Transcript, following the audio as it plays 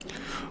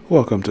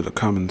Welcome to the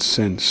Common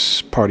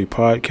Sense Party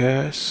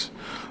Podcast.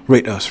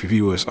 Rate us,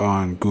 review us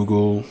on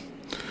Google.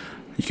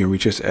 You can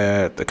reach us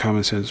at the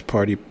Common Sense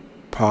Party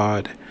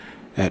Pod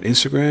at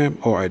Instagram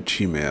or at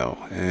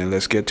Gmail. And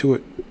let's get to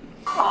it.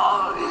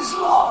 All is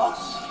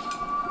lost.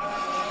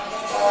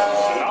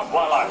 Not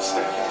while I'm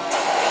standing.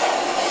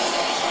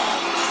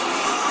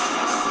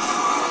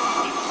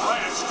 In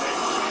brightest day,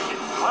 in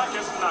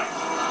blackest night,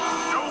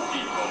 no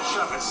evil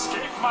shall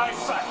escape my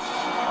sight.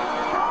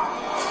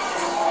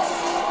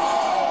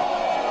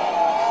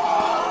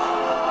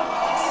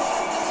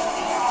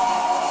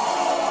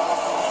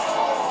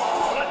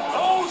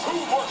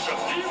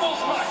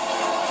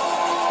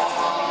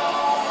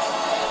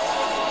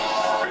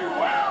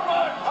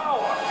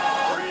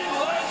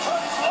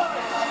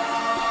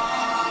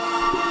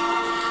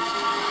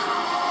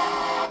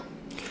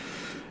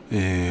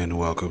 And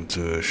welcome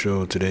to the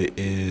show. Today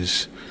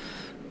is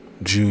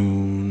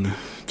June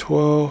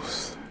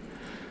 12th,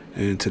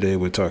 and today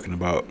we're talking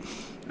about,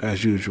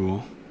 as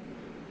usual,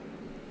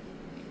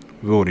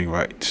 voting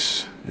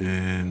rights.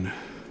 And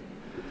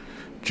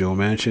Joe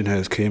Manchin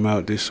has came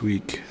out this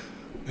week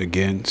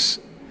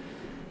against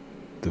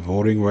the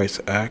Voting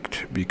Rights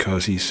Act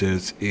because he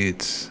says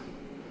it's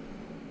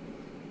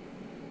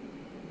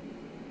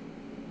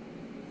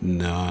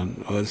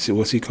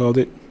what's he called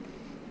it?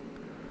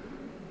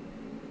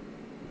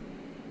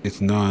 It's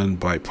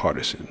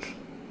non-bipartisan.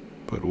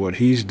 But what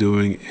he's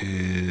doing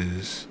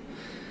is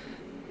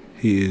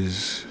he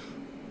is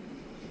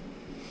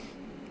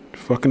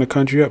fucking the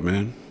country up,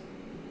 man.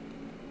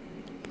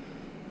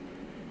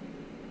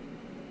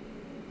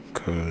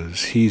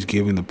 Because he's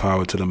giving the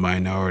power to the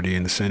minority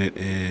in the Senate,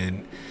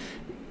 and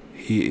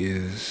he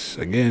is,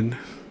 again,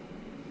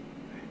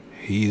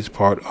 he's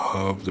part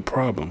of the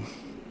problem.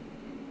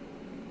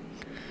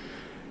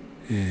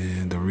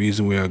 And the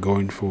reason we are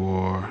going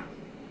for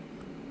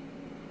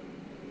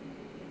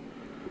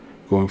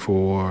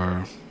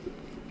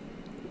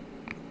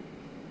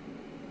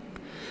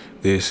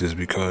this is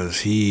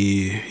because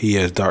he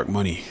has dark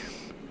money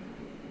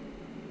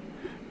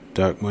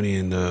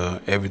in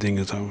everything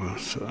is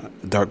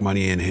dark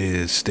money in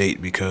his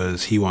state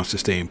because he wants to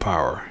stay in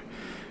power.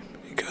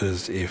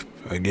 Because if,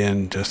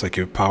 again, just like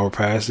if power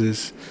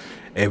passes,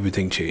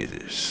 everything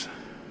changes.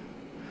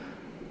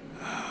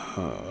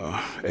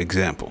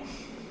 Example.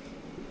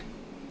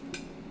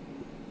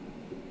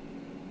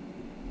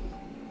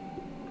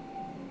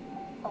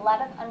 A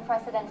lot of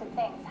unprecedented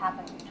things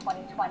happened in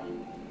 2020.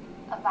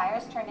 A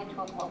virus turned into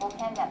a global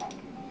pandemic.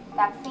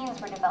 Vaccines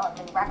were developed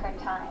in record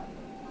time.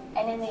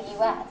 And in the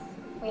U.S.,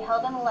 we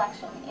held an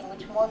election in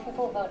which more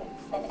people voted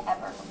than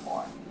ever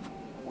before.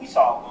 We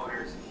saw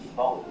voters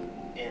vote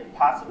in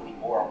possibly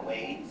more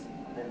ways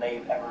than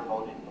they've ever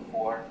voted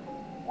before.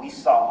 We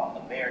saw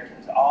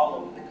Americans all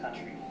over the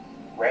country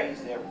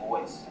raise their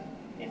voice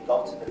and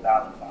go to the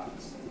ballot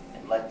box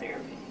and let their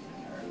opinion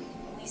be heard.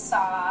 We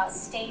saw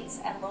states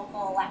and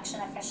local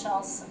election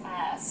officials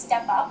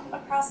step up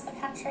across the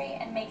country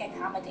and make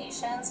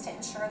accommodations to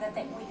ensure that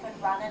we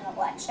could run an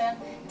election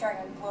during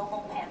a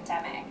global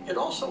pandemic. It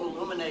also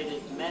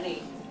illuminated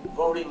many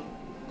voting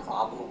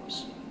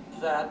problems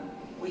that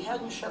we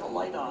hadn't shed a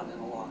light on in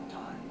a long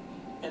time.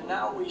 And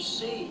now we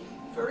see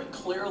very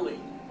clearly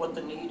what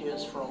the need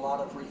is for a lot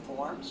of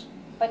reforms.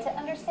 But to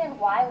understand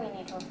why we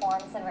need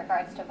reforms in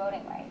regards to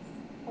voting rights,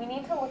 we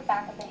need to look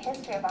back at the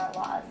history of our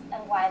laws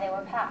and why they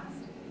were passed.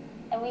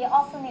 And we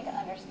also need to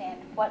understand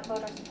what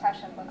voter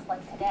suppression looks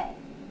like today.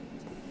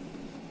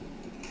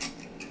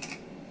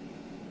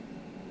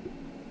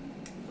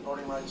 The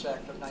Voting Rights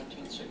Act of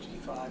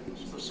 1965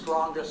 was the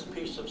strongest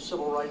piece of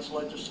civil rights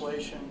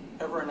legislation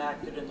ever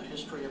enacted in the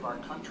history of our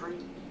country.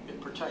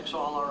 It protects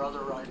all our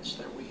other rights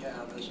that we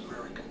have as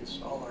Americans,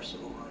 all our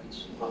civil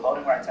rights. The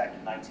Voting Rights Act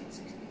of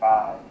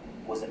 1965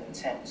 was an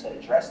attempt to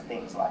address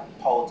things like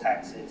poll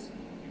taxes,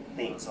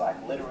 things like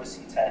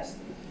literacy tests,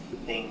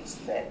 things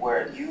that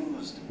were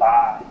used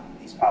by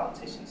these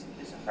politicians to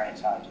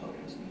disenfranchise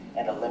voters,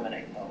 and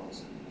eliminate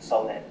those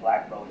so that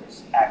black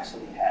voters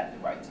actually had the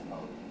right to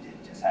vote,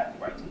 didn't just have the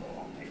right to vote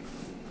on paper.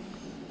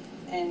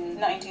 In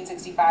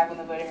 1965, when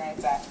the Voting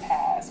Rights Act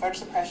passed, voter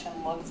suppression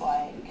looked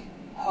like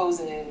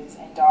hoses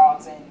and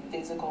dogs and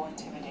physical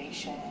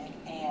intimidation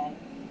and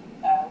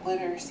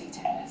literacy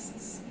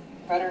tests.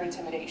 Voter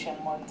intimidation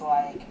looked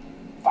like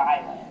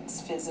violence,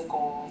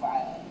 physical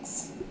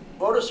violence.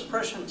 Voter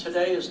suppression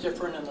today is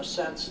different in the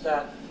sense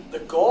that the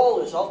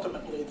goal is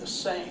ultimately the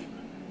same.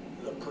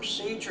 The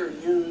procedure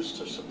used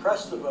to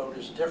suppress the vote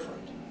is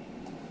different.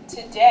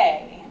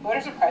 Today, voter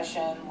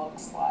suppression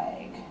looks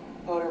like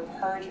voter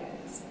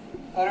purges.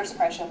 Voter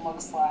suppression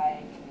looks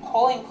like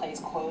polling place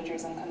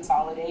closures and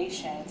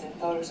consolidations, and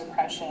voter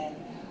suppression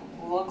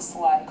looks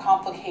like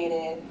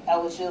complicated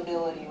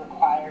eligibility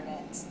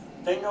requirements.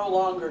 They no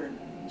longer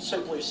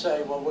simply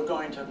say, well, we're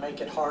going to make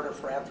it harder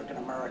for African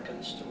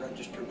Americans to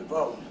register to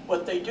vote.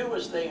 What they do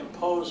is they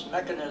impose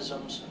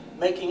mechanisms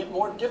making it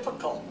more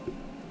difficult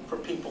for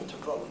people to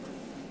vote.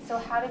 So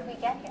how did we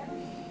get here?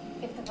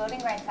 If the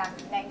Voting Rights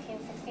Act of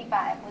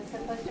 1965 was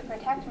supposed to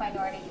protect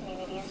minority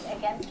communities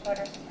against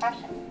voter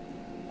suppression,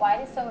 Why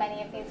do so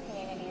many of these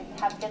communities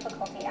have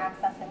difficulty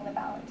accessing the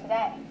ballot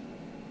today?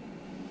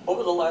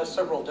 Over the last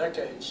several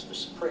decades, the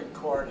Supreme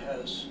Court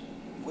has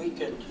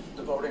weakened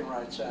the Voting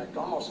Rights Act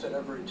almost at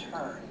every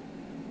turn,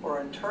 or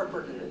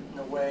interpreted it in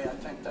a way I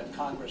think that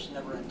Congress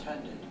never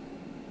intended.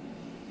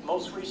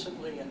 Most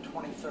recently in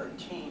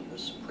 2013, the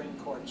Supreme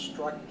Court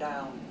struck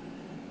down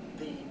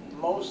the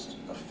most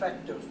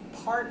effective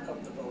part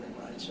of the Voting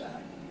Rights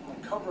Act,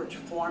 a coverage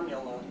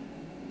formula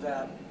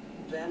that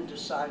then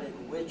decided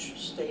which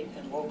state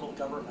and local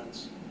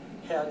governments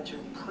had to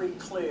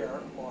pre-clear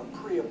or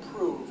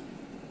pre-approve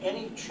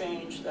any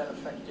change that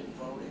affected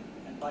voting.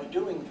 And by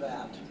doing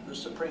that, the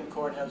Supreme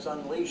Court has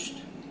unleashed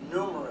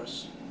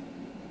numerous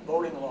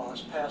voting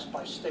laws passed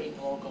by state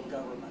and local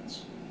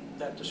governments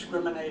that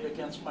discriminate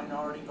against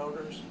minority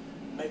voters,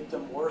 make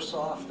them worse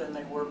off than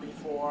they were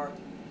before,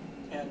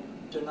 and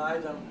deny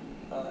them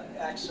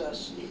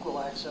equal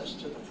access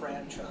to the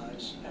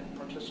franchise and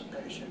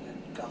participation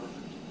in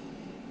government.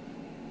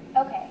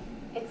 Okay,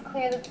 it's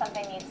clear that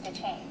something needs to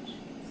change.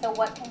 So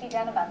what can be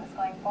done about this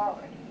going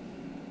forward?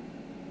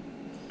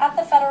 At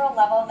the federal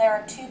level, there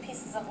are two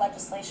pieces of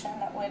legislation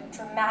that would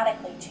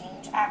dramatically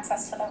change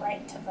access to the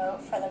right to vote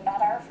for the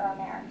better for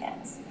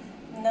Americans.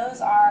 And those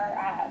are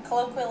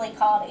colloquially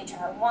called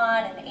H.R.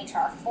 1 and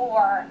H.R.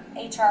 4.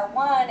 H.R.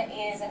 1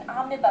 is an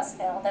omnibus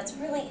bill that's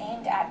really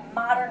aimed at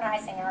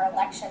modernizing our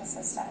election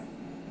system.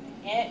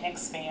 It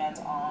expands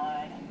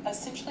on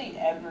essentially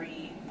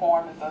every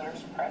form of voter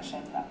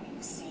suppression that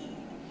we've seen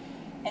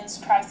and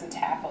tries to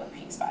tackle it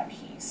piece by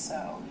piece.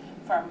 So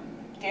from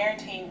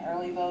guaranteeing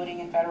early voting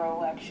in federal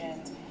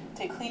elections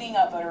to cleaning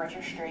up voter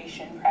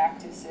registration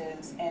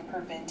practices and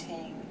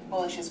preventing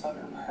malicious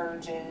voter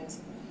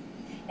purges.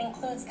 It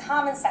includes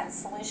common sense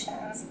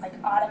solutions like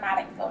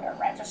automatic voter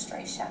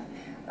registration,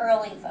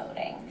 early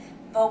voting,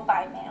 vote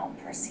by mail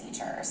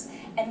procedures,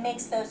 and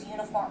makes those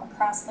uniform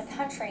across the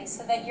country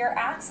so that your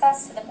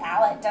access to the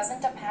ballot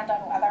doesn't depend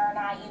on whether or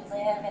not you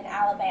live in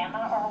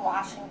Alabama or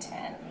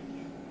Washington.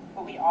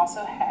 But we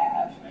also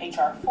have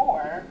H.R.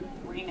 4,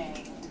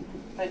 renamed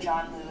the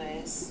John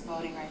Lewis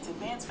Voting Rights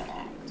Advancement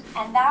Act.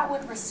 And that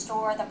would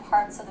restore the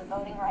parts of the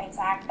Voting Rights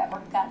Act that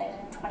were gutted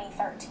in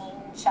 2013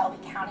 in Shelby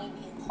County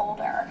v.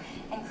 Holder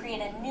and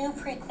create a new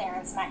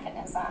pre-clearance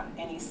mechanism.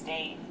 Any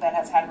state that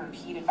has had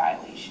repeated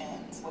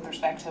violations with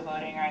respect to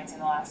voting rights in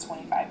the last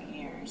 25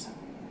 years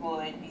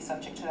would be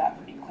subject to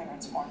that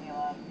pre-clearance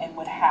formula and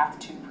would have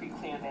to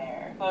pre-clear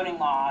their voting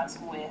laws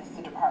with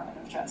the Department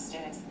of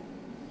Justice.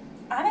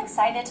 I'm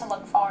excited to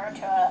look forward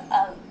to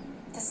a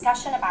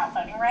discussion about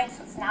voting rights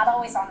that's not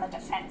always on the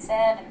defensive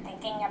and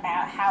thinking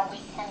about how we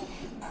can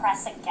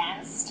press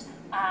against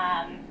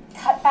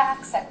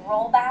cutbacks and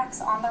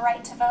rollbacks on the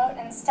right to vote.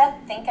 Instead,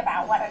 think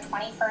about what a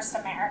 21st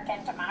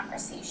American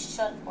democracy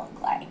should look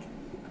like.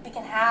 We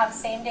can have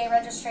same-day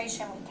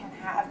registration, we can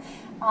have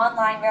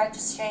online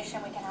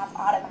registration, we can have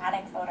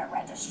automatic voter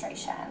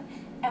registration.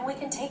 And we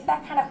can take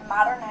that kind of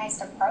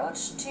modernized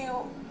approach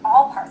to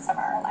all parts of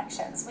our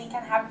elections. We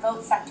can have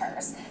vote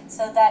centers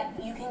so that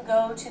you can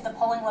go to the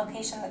polling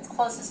location that's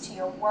closest to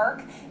your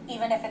work,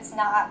 even if it's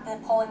not the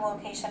polling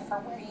location for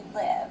where you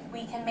live.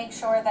 We can make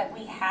sure that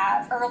we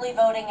have early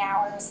voting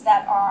hours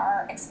that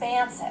are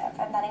expansive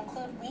and that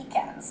include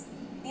weekends.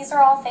 These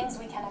are all things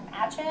we can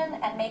imagine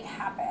and make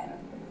happen.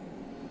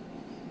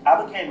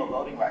 I became a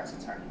voting rights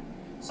attorney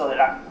so that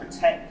I could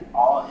protect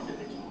all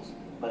individuals,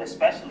 but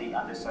especially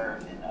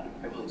underserved and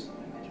underprivileged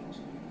individuals'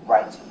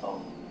 right to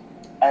vote.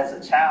 As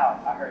a child,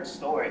 I heard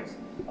stories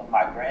of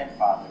my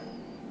grandfather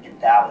in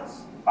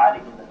Dallas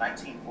fighting in the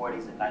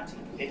 1940s and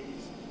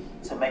 1950s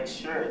to make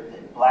sure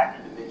that Black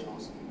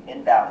individuals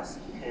in Dallas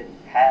could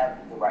have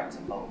the right to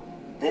vote.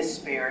 This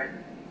spirit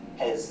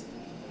has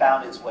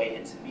found its way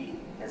into me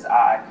as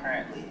I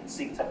currently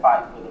seek to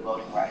fight for the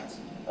voting rights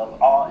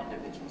of all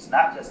individuals,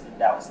 not just in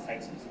Dallas,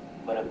 Texas,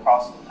 but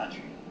across the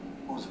country,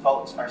 whose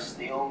votes are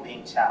still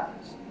being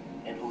challenged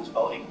and whose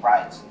voting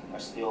rights are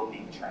still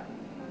being trampled.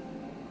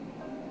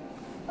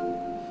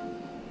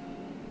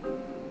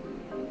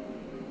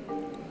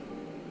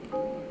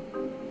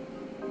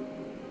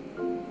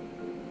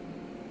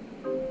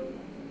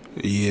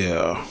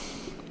 Yeah,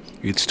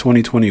 it's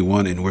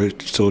 2021 and we're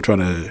still trying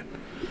to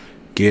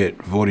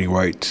get voting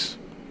rights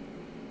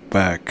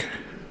back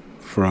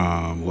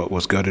from what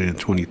was gutted in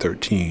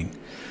 2013.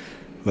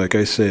 Like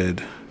I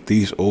said,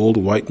 these old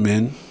white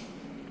men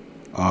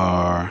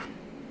are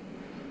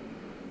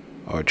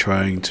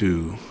trying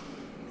to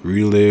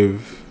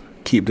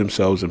keep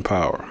themselves in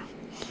power.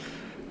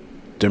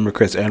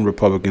 Democrats and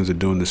Republicans are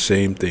doing the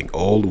same thing.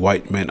 Old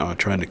white men are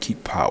trying to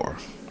keep power.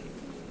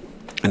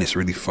 And it's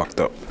really fucked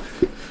up.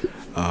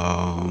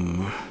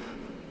 I'm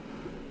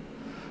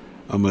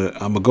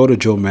gonna go to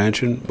Joe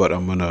Manchin, but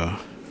I'm gonna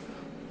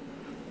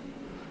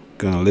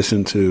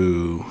listen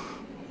to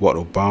what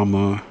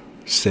Obama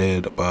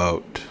said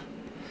about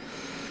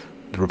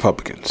the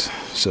Republicans.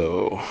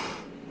 So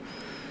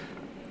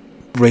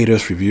rate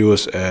us, review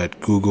us at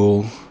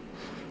Google,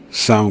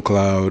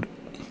 SoundCloud,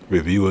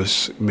 review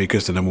us, make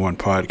us the #1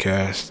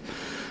 podcast.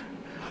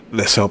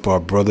 Let's help our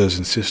brothers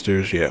and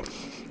sisters. Yeah.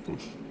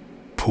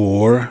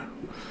 poor,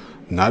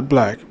 not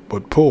black,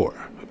 but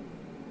poor,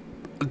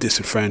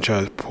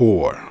 disenfranchised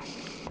poor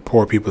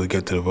people to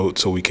get to the vote,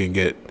 so we can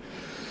get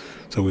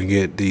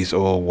these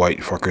old white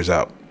fuckers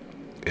out.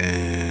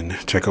 And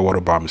check out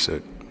what Obama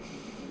said.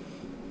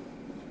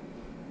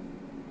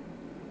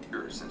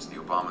 Since the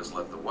Obamas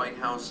left the White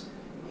House,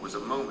 it was a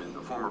moment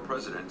the former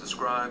president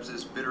describes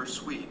as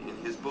bittersweet in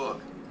his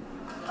book.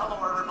 Hello,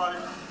 everybody.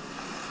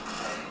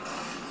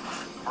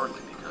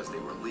 Partly because they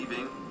were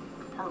leaving,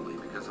 and partly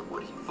because of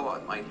what he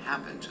thought might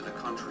happen to the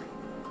country.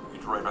 You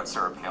write about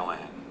Sarah Palin,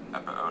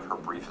 about her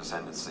brief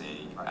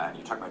ascendancy, and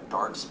you talk about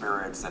dark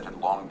spirits that had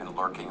long been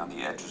lurking on the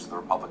edges of the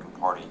Republican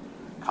Party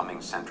coming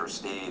center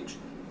stage.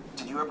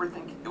 Did you ever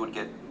think it would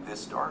get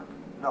this dark?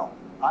 No.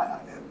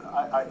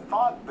 I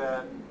thought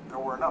that there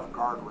were enough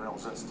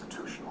guardrails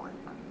institutionally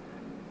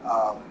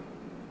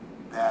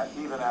that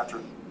even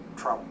after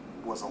Trump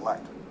was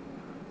elected,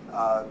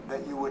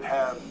 that you would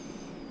have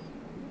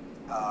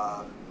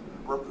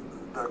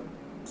the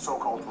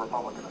so-called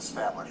Republican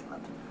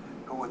establishment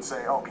who would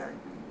say, okay,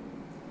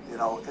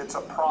 it's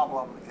a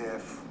problem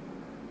if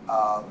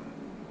the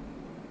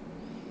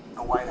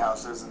White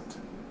House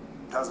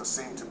doesn't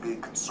seem to be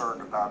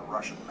concerned about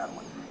Russian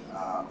meddling,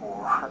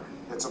 or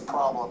it's a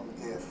problem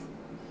if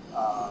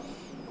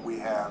we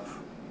have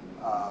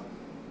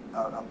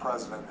a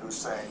president who's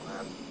saying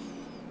that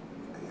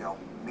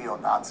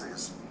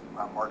neo-Nazis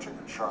marching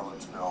in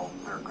Charlottesville,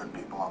 they're good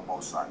people on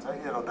both sides.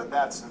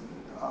 That's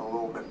a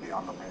little bit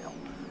beyond the pale.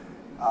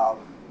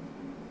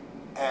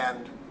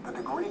 And the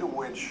degree to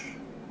which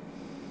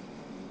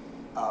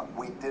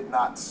we did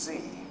not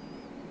see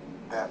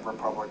that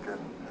Republican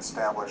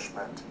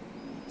establishment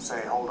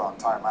say, hold on,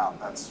 time out,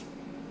 that's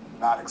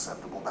not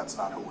acceptable, that's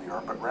not who we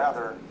are, but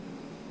rather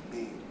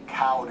be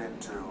cowed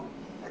into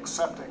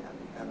accepting it,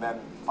 and then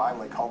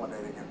finally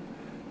culminating in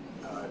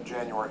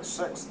January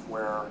 6th,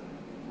 where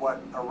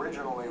what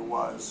originally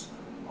was,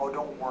 oh,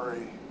 don't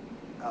worry,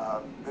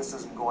 this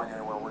isn't going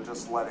anywhere, we're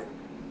just letting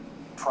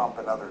Trump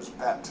and others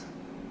vent.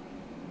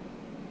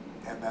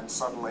 And then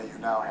suddenly you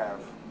now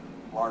have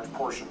large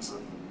portions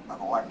of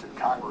an elected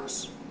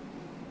Congress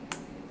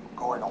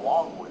going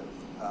along with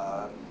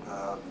the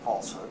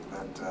falsehood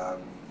that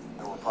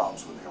there were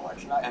problems with the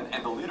election.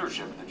 And the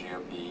leadership of the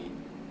GOP,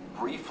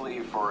 briefly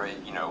for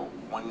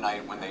one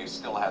night when they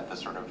still had this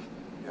sort of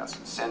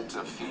sense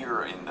of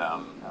fear in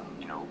them,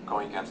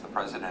 going against the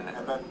president.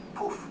 And then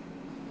poof,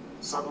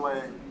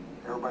 suddenly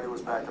everybody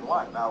was back in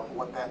line. Now,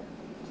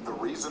 the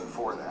reason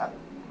for that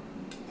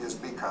is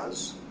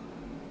because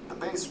the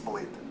base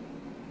believed it.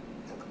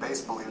 And the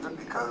base believed it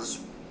because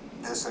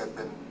this had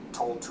been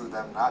told to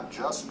them not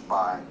just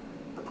by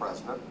the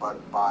president,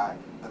 but by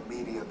the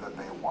media that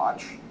they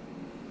watch.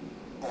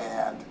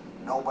 And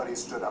nobody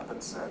stood up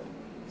and said,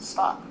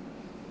 stop.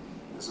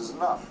 This is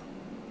enough.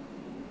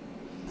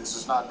 This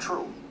is not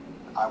true.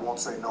 I won't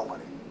say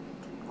nobody.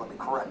 Let me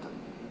correct it.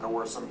 There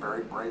were some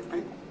very brave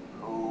people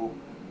who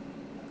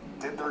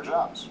did their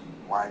jobs,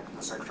 like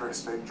the Secretary of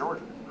State in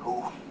Georgia,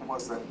 who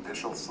was then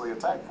viciously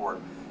attacked for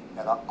it.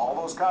 And all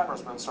those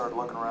congressmen started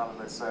looking around and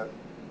they said,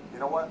 you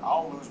know what,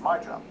 I'll lose my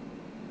job.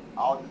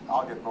 I'll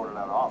get voted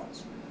out of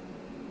office.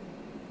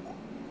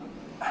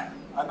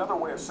 Another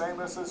way of saying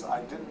this is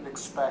I didn't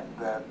expect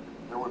that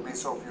there would be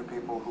so few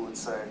people who would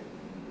say,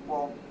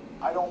 well,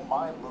 I don't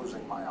mind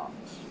losing my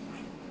office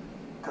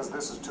because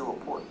this is too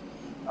important.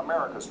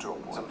 America's too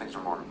important. Some things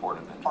are more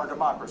important than our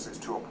democracy is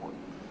too important.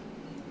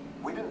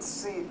 We didn't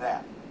see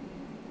that.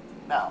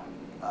 Now,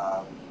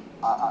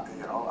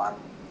 I'm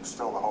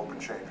still the hope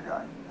and change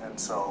guy, and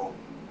so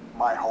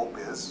my hope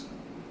is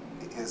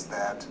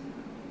that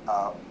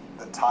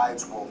the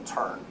tides will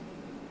turn.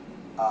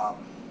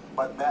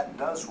 But that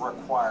does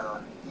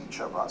require each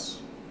of us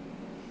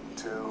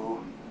to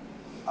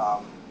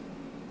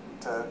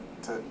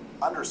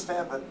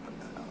understand that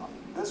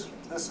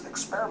this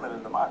experiment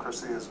in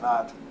democracy is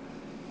not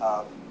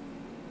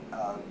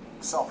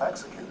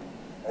self-executing.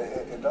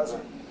 It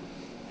doesn't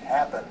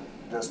happen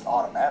just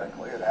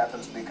automatically. It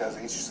happens because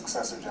each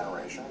successive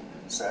generation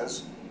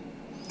says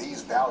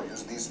these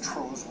values, these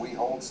truths we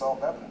hold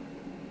self-evident.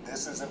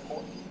 This is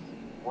important.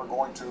 We're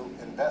going to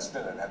invest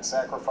in it and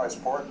sacrifice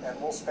for it,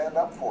 and we'll stand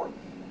up for it,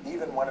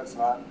 even when it's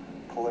not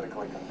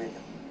politically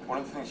convenient. One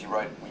of the things you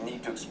write, we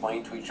need to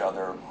explain to each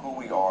other who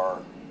we are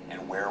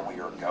and where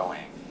we are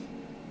going.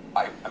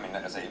 I mean,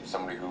 as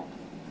somebody who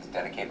has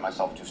dedicated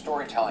myself to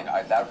storytelling,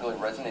 that really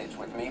resonates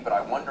with me, but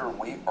I wonder,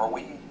 are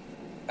we,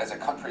 as a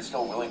country,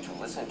 still willing to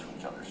listen to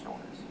each other's stories?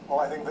 Well,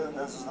 I think that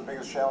this is the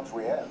biggest challenge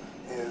we have,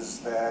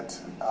 is that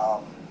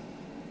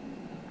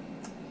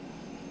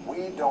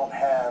we don't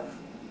have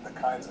the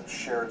kinds of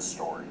shared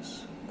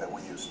stories that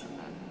we used to.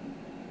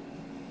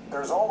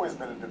 There's always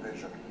been a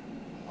division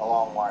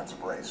along lines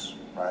of race,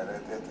 right?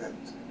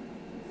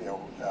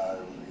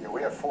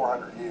 We have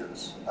 400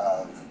 years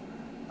of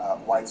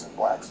whites and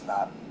blacks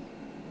not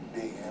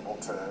being able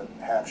to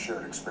have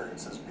shared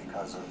experiences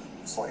because of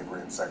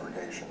slavery and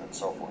segregation and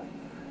so forth.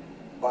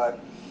 But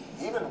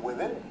even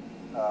within,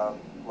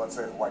 let's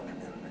say, the white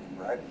community,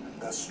 right?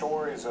 The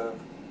stories of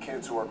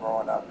kids who are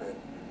growing up in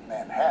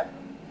Manhattan,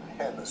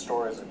 and the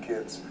stories of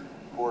kids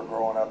who are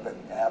growing up in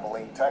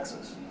Abilene,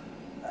 Texas,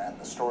 and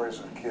the stories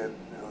of a kid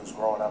who's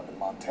growing up in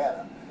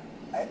Montana.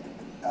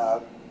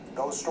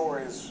 Those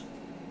stories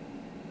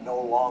no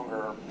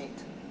longer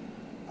meet,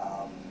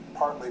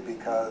 partly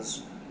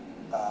because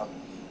of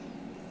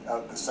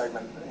the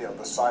segment,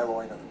 the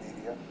siloing of the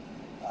media,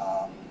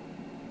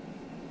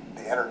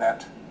 the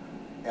internet,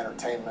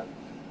 entertainment.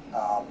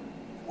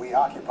 We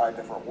occupy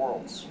different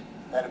worlds,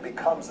 and it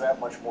becomes that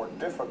much more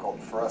difficult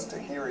for us to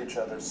hear each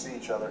other, see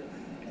each other.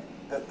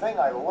 The thing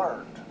I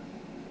learned,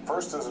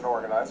 first as an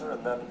organizer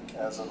and then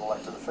as an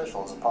elected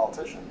official, as a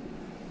politician,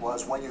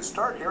 was when you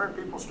start hearing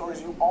people's stories,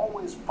 you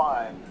always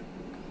find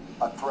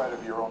a thread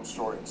of your own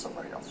story in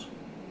somebody else.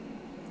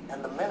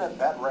 And the minute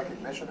that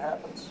recognition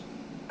happens,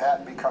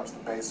 that becomes the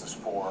basis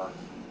for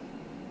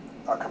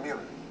a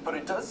community. But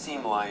it does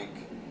seem like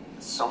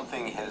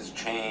something has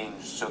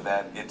changed so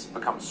that it's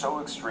become so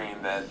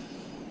extreme that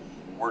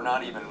we're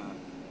not even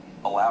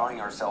allowing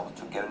ourselves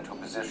to get into a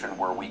position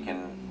where we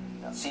can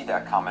see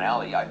that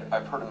commonality.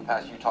 I've heard in the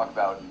past you talk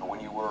about when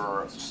you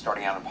were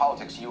starting out in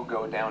politics, you would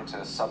go down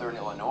to southern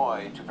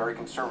Illinois to very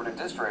conservative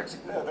districts.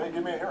 Yeah, they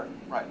give me a hearing.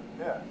 Right.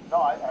 Yeah.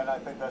 No, and I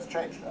think that's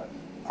changed.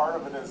 Part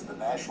of it is the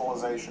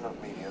nationalization of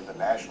media, the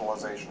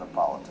nationalization of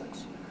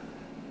politics.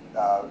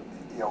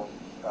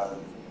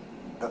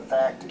 The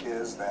fact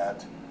is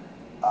that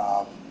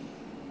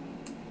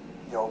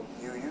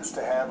you used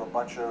to have a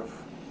bunch of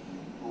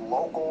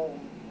local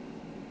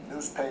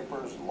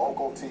newspapers,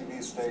 local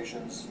TV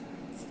stations.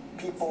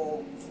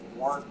 People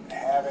weren't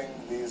having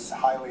these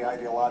highly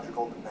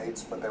ideological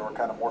debates, but they were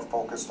kind of more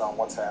focused on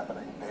what's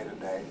happening day to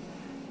day.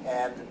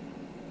 And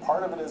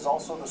part of it is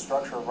also the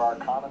structure of our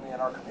economy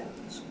and our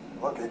communities.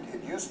 Look, it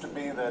used to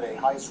be that a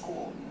high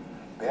school,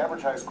 the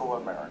average high school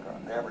in America,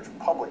 the average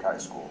public high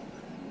school,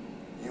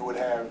 you would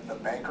have the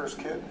banker's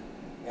kid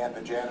and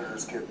the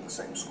janitor's kid in the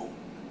same school.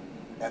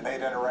 And they'd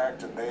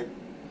interact, and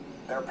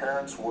their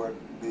parents would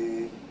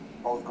be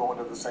both going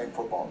to the same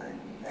football game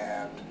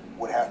and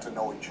would have to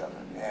know each other.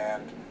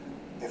 And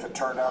if it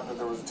turned out that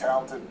there was a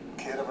talented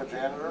kid of a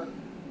janitor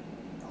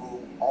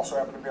who also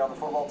happened to be on the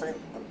football team,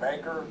 the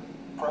banker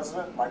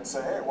president might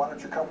say, hey, why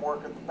don't you come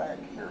work at the bank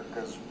here?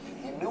 Because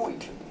he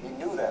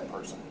knew that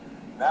person.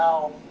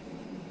 Now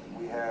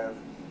we have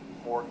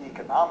more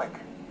economic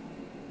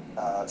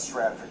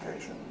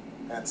stratification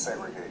and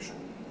segregation.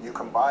 You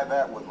combine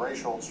that with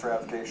racial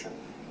stratification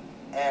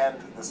and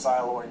the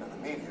siloing of the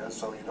media,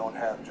 so you don't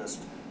have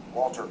just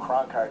Walter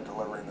Cronkite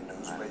delivering the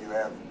news, but you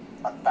have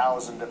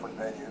 1,000 different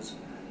venues.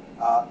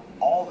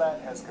 All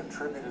that has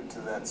contributed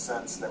to that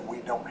sense that we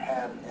don't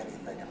have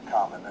anything in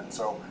common. And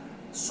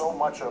so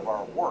much of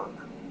our work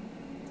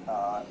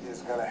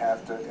is going to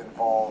have to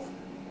involve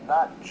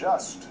not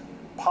just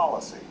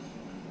policy,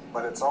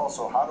 but it's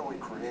also how do we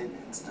create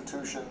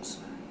institutions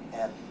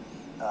and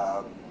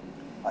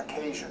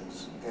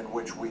occasions in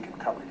which we can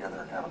come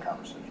together and have a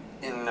conversation.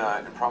 In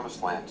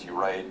Promised Land, you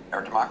write,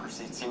 our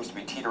democracy seems to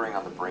be teetering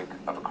on the brink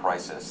of a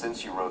crisis.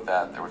 Since you wrote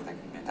that, there was the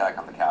attack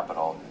on the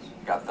Capitol.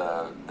 You got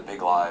the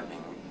big lie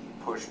being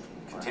pushed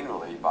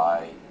continually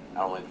by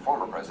not only the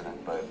former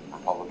president, but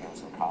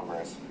Republicans in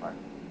Congress. Right.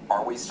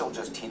 Are we still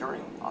just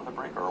teetering on the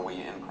brink, or are we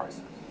in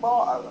crisis?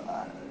 Well,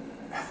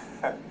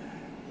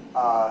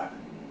 I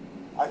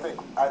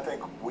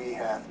think we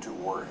have to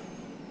worry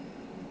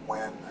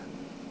when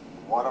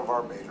one of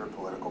our major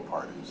political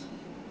parties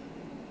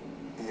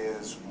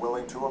is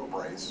willing to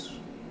embrace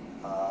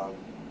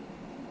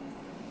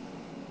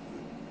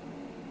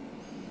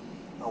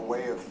a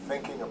way of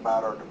thinking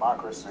about our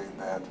democracy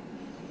that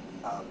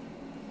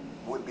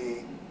would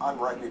be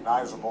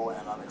unrecognizable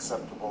and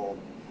unacceptable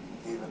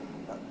even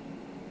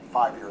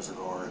 5 years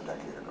ago or a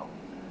decade ago.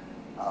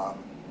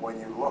 When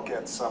you look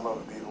at some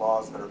of the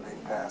laws that are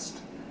being passed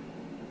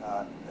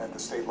at the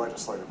state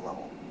legislative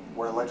level,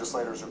 where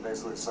legislators are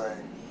basically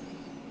saying,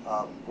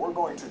 we're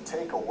going to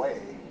take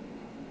away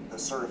the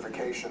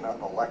certification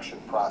of election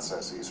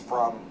processes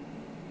from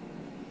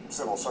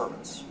civil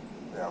servants,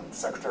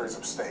 secretaries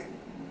of state,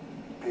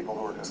 people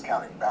who are just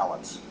counting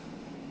ballots,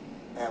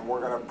 and we're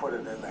going to put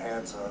it in the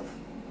hands of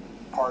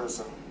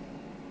partisan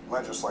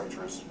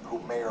legislatures who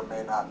may or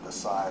may not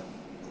decide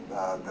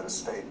that a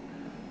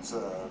state's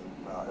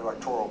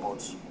electoral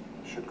votes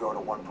should go to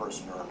one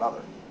person or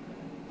another.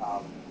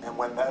 And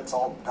when that's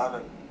all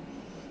done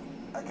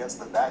against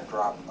the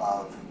backdrop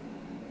of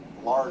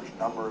large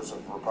numbers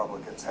of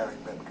Republicans having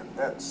been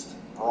convinced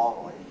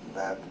wrongly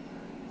that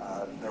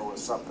there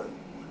was something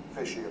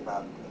fishy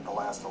about the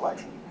last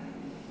election,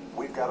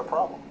 we've got a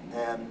problem.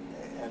 And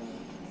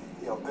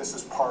this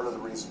is part of the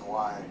reason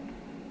why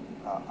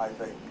I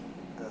think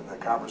the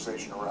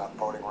conversation around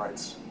voting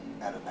rights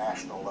at a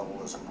national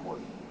level is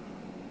important.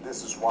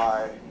 This is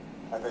why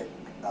I think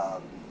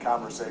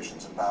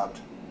conversations about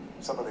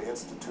some of the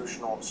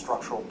institutional and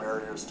structural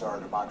barriers to our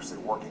democracy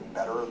working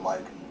better,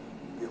 like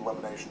the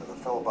elimination of the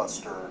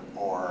filibuster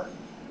or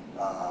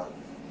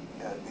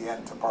the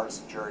end to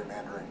partisan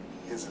gerrymandering,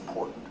 is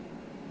important.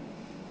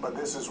 But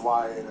this is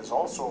why it is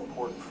also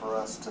important for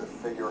us to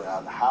figure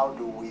out how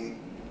do we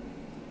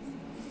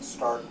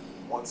start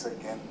once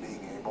again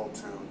being able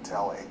to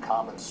tell a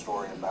common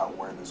story about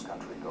where this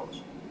country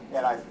goes.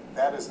 And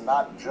that is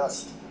not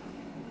just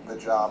the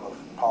job of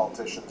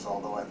politicians,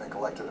 although I think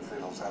elected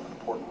officials have an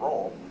important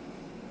role.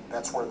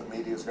 That's where the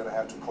media is going to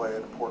have to play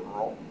an important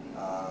role.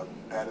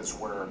 That is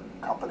where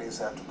companies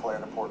have to play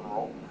an important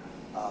role.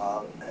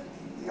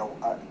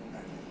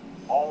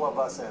 All of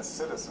us as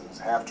citizens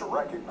have to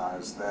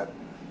recognize that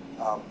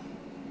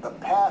the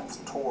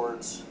path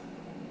towards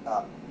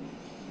an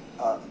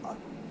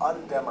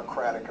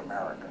undemocratic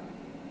America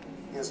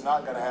is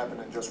not going to happen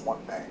in just one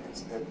bang.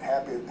 It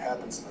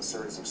happens in a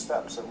series of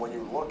steps. And when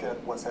you look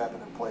at what's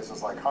happened in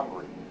places like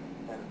Hungary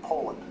and in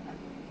Poland,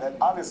 that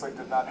obviously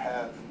did not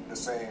have the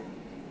same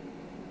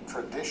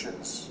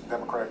traditions,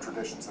 democratic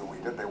traditions that we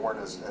did. They weren't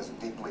as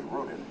deeply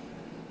rooted.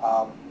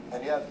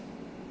 And yet,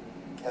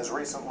 as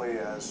recently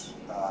as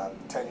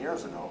 10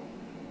 years ago,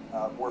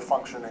 we're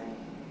functioning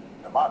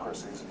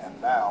democracies,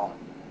 and now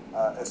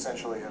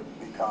essentially have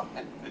become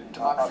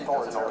democracy doesn't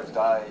always authoritarian.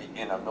 die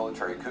in a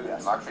military coup.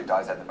 Yes. Democracy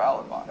dies at the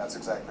ballot box. That's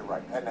exactly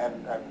right.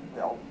 And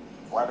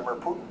Vladimir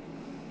Putin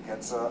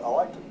gets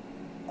elected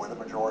with a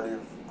majority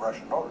of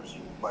Russian voters.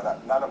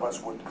 But none of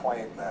us would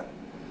claim that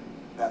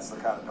that's the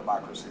kind of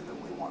democracy that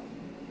we want.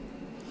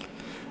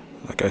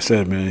 Like I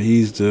said, man,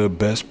 he's the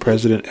best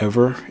president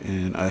ever,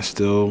 and I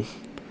still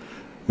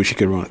wish he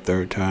could run a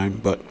third time.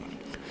 But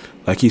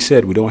like he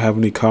said, we don't have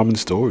any common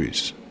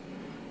stories.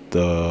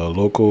 The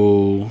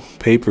local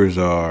papers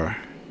are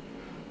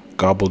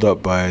gobbled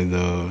up by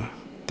the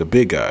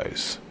big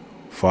guys.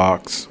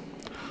 Fox,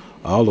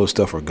 all those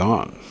stuff are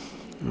gone.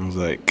 I was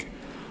like,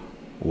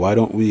 why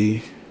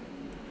we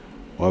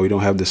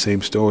don't have the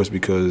same stories?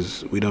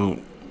 Because we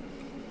don't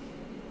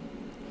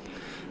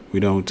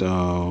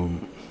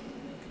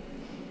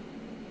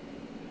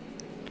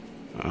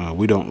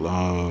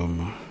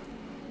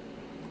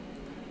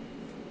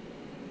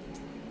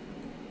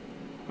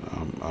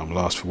I'm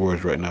lost for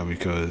words right now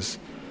because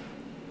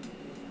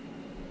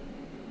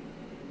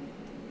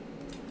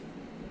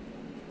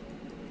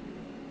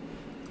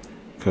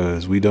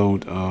we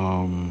don't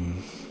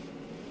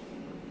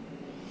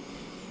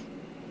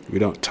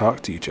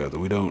talk to each other.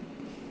 We don't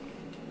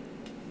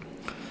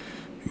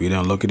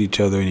look at each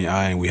other in the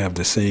eye, and we have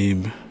the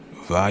same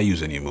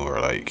values anymore.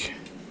 Like,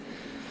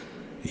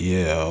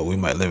 yeah, we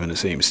might live in the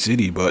same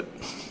city, but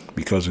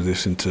because we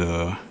listen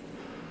to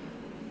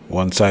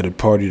one-sided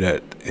party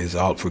that is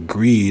out for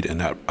greed and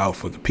not out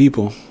for the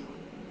people,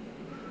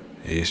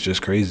 it's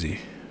just crazy.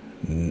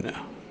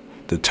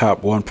 The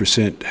top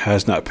 1%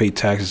 has not paid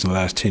taxes in the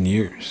last 10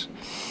 years.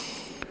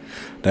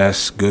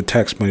 That's good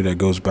tax money that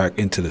goes back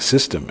into the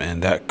system,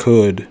 and that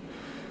could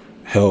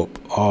help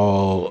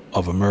all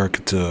of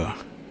America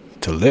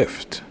to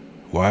lift.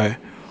 Why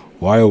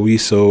are we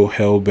so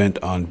hell-bent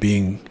on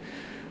being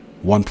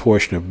one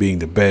portion of being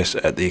the best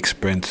at the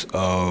expense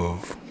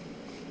of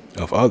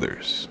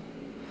others?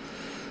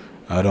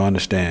 I don't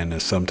understand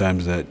that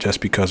sometimes that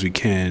just because we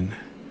can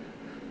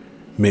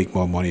make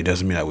more money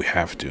doesn't mean that we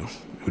have to.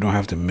 We don't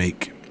have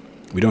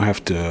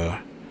to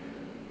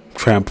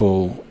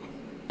trample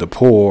the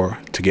poor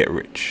to get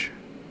rich.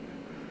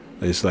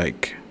 It's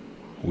like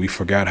we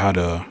forgot how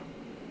to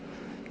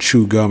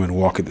chew gum and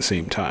walk at the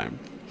same time.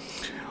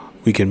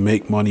 We can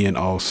make money and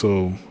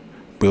also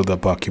build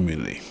up our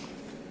community.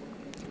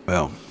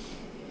 Well,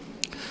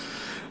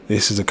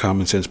 this is a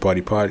Common Sense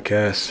Party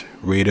podcast.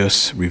 Rate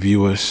us,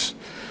 review us,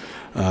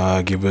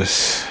 give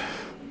us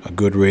a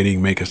good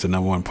rating, make us the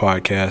 #1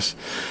 podcast.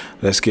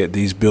 Let's get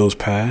these bills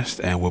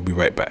passed, and we'll be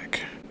right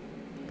back.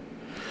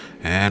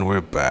 And we're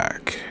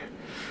back.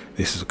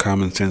 This is a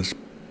Common Sense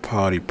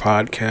Party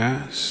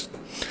podcast.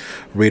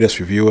 Rate us,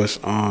 review us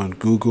on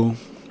Google.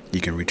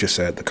 You can reach us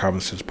at the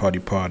Common Sense Party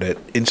Pod at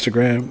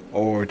Instagram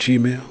or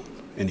Gmail.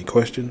 Any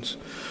questions?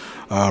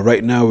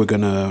 Right now, we're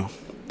going to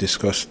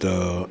discuss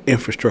the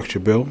infrastructure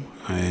bill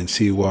and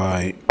see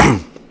why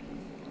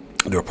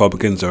the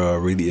Republicans are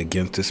really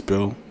against this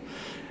bill.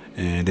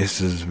 And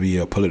this is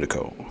via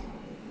Politico.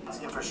 This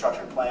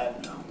infrastructure plan,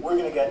 we're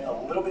going to get a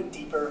little bit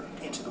deeper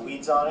into the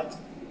weeds on it,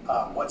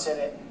 what's in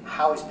it,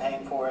 how he's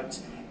paying for it,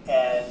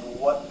 and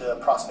what the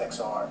prospects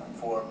are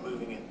for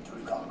moving it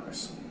through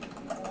Congress.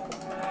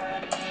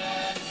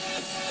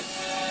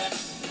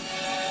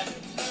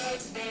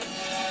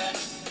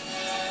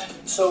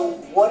 So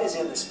what is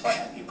in this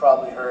plan? You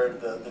probably heard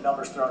the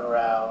numbers thrown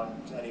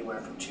around,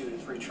 anywhere from $2 to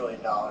 $3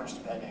 trillion,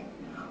 depending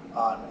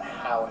on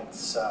how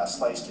it's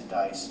sliced and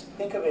diced.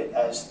 Think of it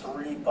as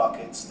three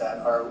buckets that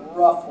are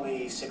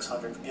roughly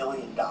 $600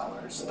 billion.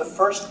 The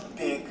first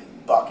big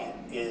bucket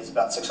is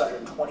about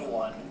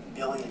 $621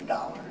 billion.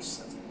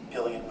 That's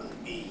billion with a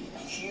B.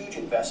 Huge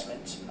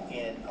investment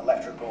in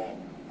electrical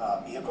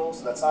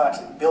vehicles. That's not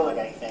actually building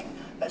anything.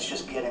 That's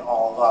just getting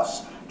all of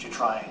us to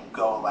try and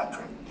go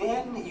electric.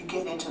 Then you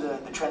get into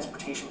the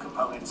transportation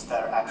components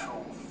that are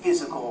actual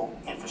physical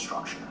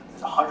infrastructure.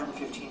 There's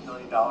 $115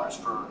 billion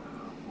for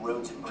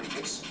roads and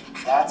bridges.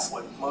 That's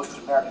what most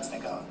Americans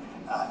think of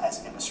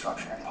as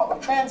infrastructure.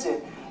 Public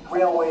transit,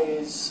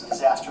 railways,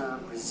 disaster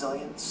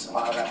resilience, a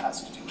lot of that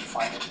has to do with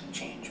climate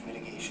change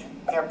mitigation.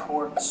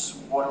 airports,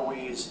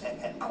 waterways,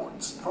 and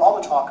ports. For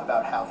all the talk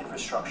about how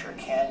infrastructure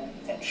can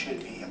and should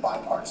be a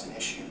bipartisan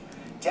issue,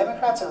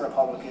 Democrats and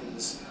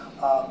Republicans,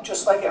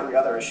 just like every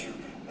other issue,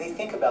 they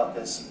think about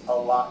this a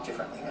lot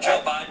differently.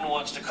 Joe Biden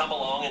wants to come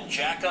along and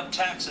jack up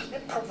taxes.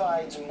 It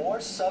provides more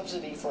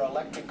subsidy for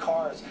electric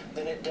cars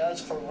than it does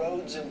for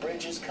roads and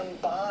bridges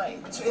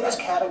combined. So in this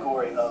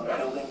category of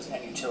buildings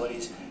and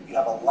utilities, you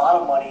have a lot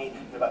of money, you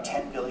have about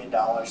 $10 billion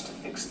to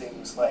fix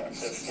things like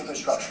the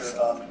infrastructure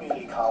of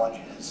community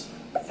colleges,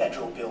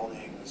 federal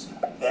buildings,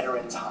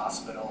 veterans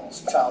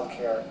hospitals, child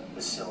care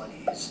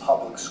facilities,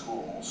 public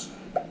schools,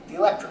 the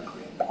electric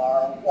grid,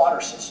 our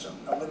water system,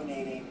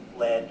 eliminating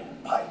lead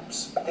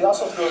pipes. They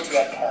also throw into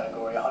that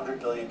category $100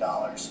 billion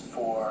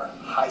for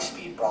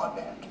high-speed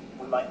broadband.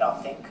 We might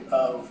not think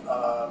of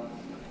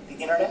the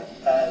internet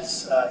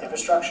as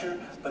infrastructure,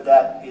 but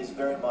that is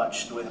very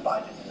much the way the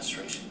Biden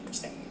administration is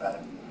thinking about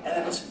it. And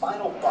then this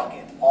final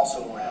bucket,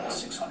 also around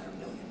 $600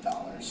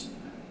 billion,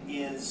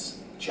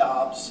 is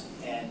jobs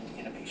and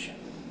innovation.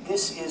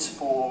 This is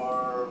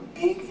for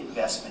big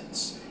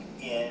investments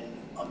in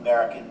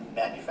American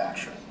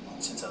manufacturing.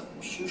 Since a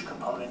huge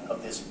component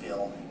of this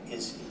bill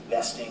is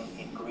investing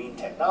in green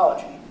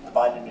technology, the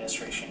Biden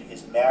administration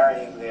is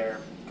marrying their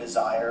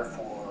desire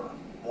for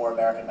more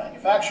American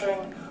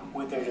manufacturing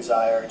with their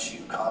desire to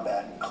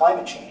combat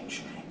climate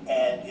change,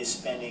 and is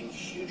spending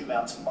huge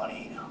amounts of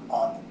money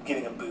on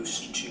giving a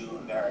boost to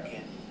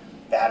American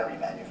battery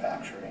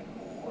manufacturing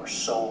or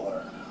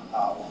solar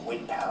or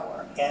wind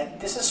power. And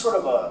this is sort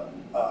of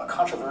a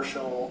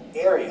controversial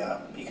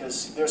area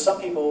because there are some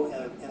people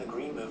in the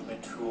green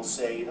movement who will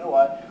say, you know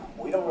what,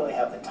 we don't really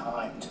have the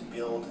time to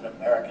build an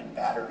American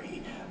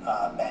battery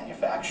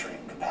manufacturing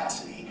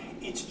capacity.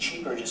 It's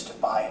cheaper just to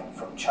buy it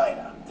from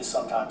China. This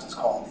sometimes is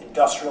called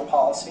industrial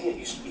policy. It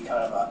used to be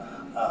kind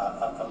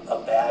of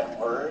a bad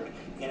word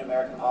in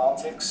American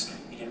politics.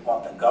 You didn't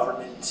want the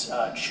government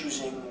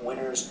choosing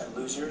winners and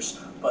losers,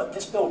 but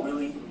this bill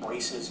really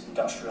embraces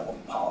industrial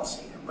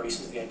policy. It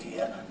embraces the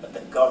idea that the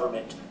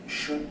government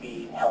should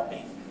be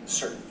helping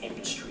certain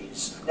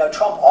industries. Now,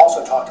 Trump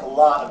also talked a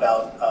lot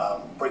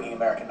about bringing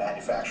American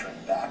manufacturing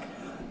back,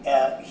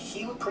 and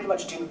he pretty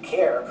much didn't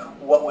care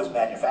what was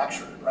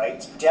manufactured,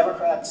 right?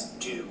 Democrats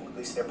do, at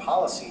least their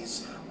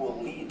policies will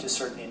lead to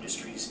certain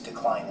industries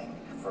declining.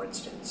 For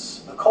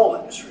instance, the coal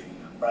industry,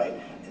 right?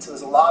 And so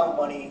there's a lot of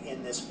money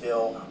in this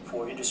bill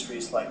for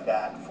industries like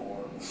that,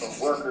 for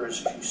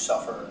workers who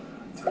suffer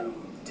through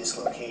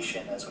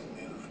dislocation as we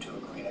move to a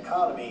green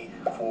economy,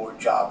 for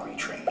job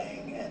retraining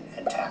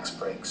and tax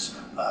breaks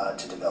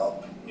to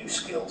develop new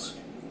skills.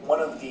 One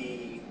of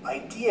the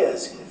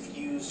ideas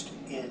infused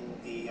in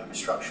the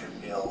infrastructure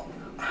bill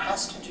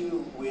has to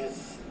do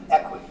with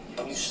equity.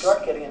 When you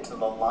start getting into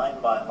the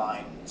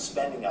line-by-line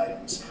spending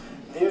items,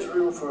 there's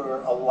room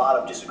for a lot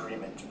of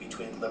disagreement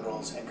between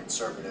liberals and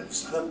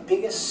conservatives. The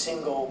biggest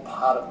single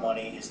pot of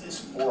money is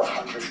this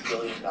 $400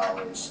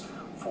 billion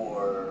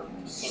for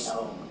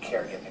in-home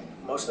caregiving.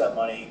 Most of that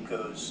money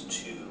goes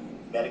to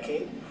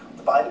Medicaid.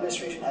 The Biden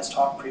administration has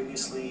talked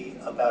previously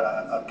about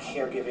a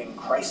caregiving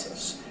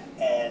crisis,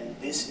 and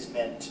this is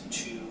meant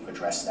to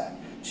address that,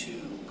 to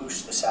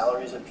boost the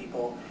salaries of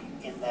people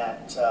in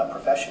that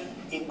profession.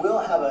 It will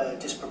have a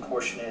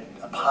disproportionate,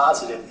 a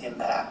positive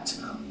impact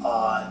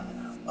on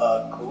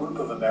a group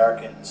of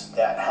Americans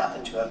that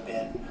happen to have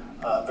been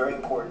very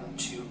important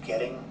to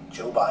getting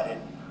Joe Biden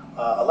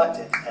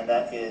elected, and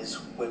that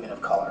is women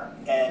of color.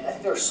 And I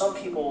think there are some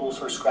people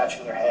sort of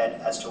scratching their head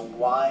as to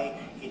why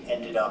it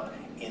ended up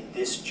in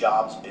this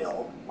jobs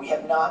bill. We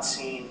have not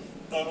seen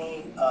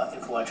any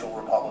influential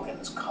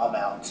Republicans come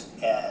out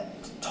and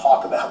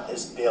talk about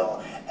this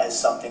bill as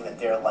something that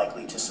they're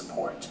likely to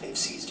support. They've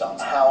seized on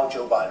how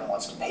Joe Biden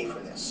wants to pay for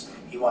this.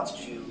 He wants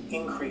to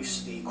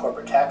increase the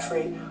corporate tax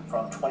rate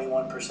from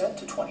 21%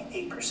 to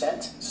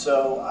 28%.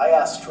 So I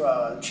asked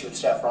Chief of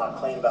Staff Ron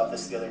Klain about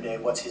this the other day.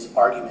 What's his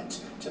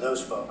argument to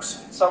those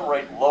folks? Some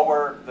rate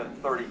lower than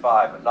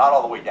 35, but not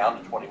all the way down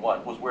to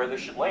 21, was where this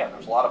should land.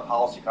 There's a lot of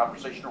policy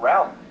conversation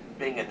around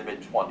being in the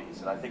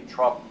mid-20s, and I think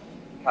Trump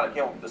kind of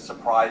came up with the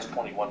surprise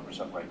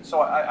 21% rate.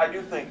 So I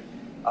do think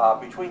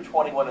between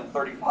 21 and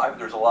 35,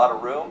 there's a lot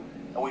of room,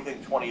 and we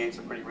think 28 is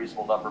a pretty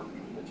reasonable number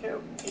between the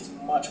two. It's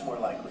much more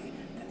likely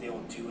that they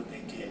will do what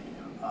they did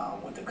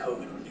with the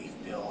COVID relief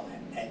bill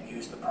and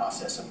use the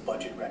process of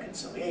budget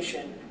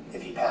reconciliation.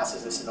 If he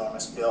passes this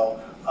enormous bill,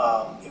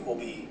 it will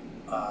be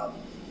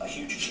a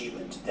huge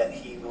achievement that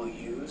he will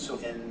use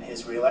in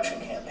his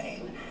re-election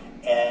campaign,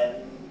 and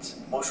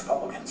most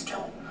Republicans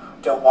don't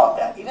want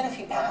that. Even if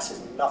he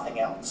passes nothing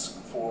else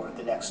for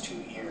the next 2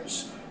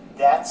 years,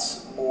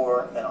 that's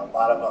more than a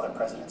lot of other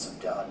presidents have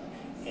done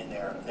in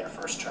their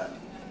first term.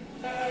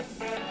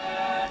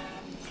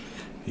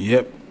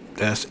 Yep,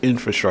 that's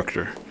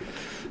infrastructure.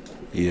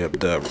 Yep,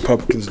 the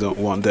Republicans don't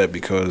want that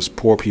because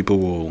poor people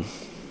will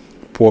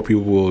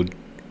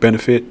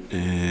benefit,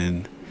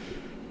 and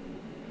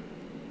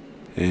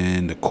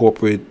the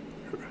corporate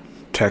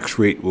tax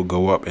rate will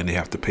go up and they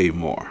have to pay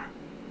more.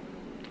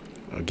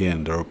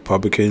 Again, the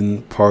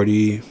Republican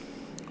Party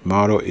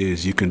motto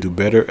is you can do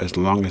better as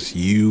long as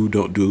you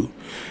don't do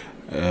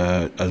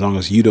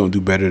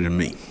better than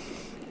me.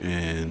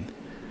 And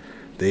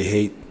they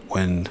hate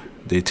when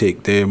they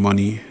take their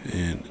money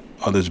and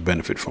others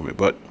benefit from it.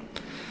 But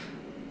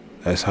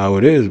that's how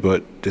it is.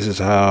 But this is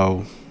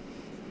how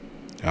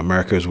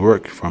America's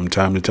work from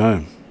time to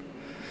time.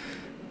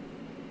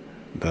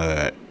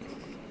 That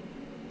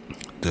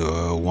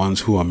the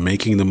ones who are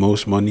making the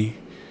most money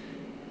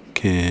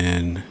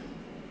can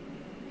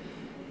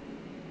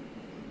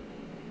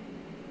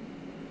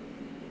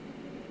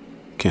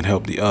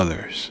help the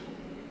others.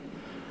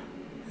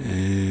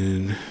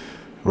 And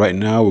right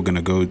now we're going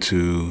to go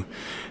to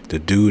the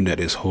dude that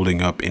is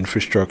holding up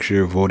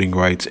infrastructure, voting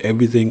rights,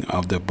 everything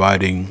of the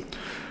Biden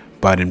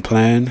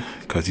plan,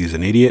 because he's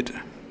an idiot.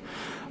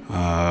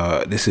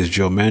 This is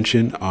Joe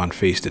Manchin on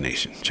Face the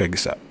Nation. Check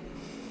this out.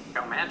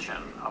 Joe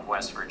Manchin of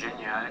West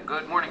Virginia.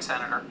 Good morning,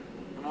 Senator.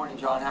 Good morning,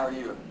 John. How are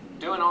you?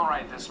 Doing all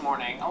right this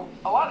morning.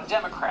 A lot of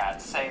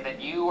Democrats say that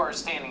you are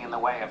standing in the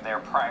way of their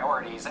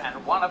priorities,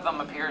 and one of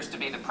them appears to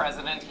be the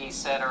president. He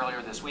said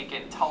earlier this week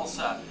in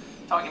Tulsa,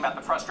 talking about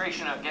the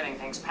frustration of getting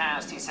things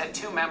passed, he said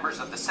 2 members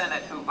of the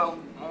Senate who vote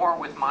more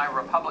with my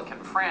Republican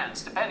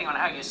friends. Depending on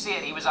how you see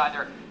it, he was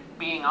either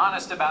being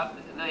honest about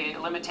the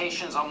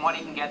limitations on what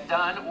he can get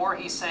done, or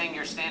he's saying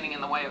you're standing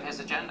in the way of his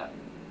agenda.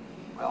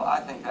 Well, I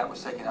think that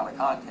was taken out of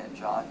content,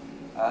 John.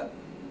 The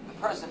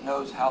president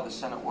knows how the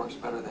Senate works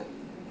better than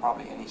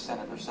probably any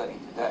senator sitting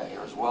today,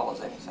 or as well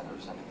as any senator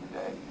sitting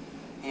today.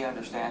 He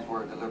understands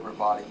we're a deliberate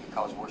body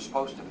because we're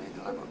supposed to be a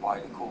deliberate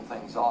body to cool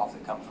things off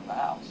that come from the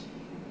House.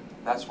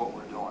 That's what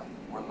we're doing.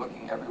 We're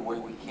looking every way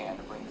we can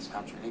to bring this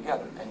country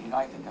together and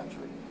unite the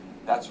country.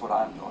 That's what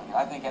I'm doing. And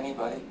I think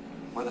anybody,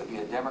 whether it be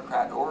a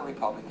Democrat or a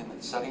Republican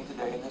that's sitting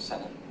today in the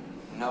Senate,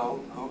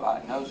 knows who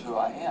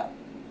I am.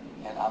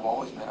 And I've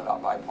always been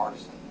about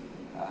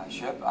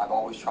bipartisanship. I've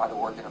always tried to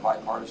work in a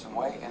bipartisan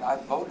way, and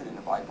I've voted in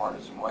a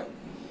bipartisan way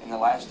in the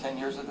last 10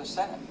 years of the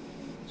Senate.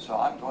 So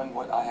I'm doing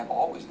what I have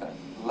always done.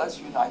 Let's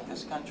unite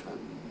this country.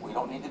 We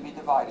don't need to be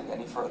divided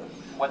any further.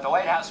 What the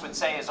White House would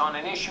say is on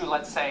an issue,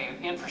 let's say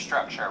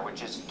infrastructure,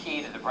 which is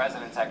key to the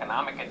president's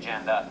economic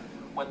agenda,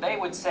 what they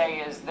would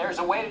say is there's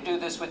a way to do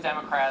this with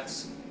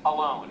Democrats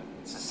alone.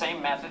 It's the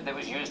same method that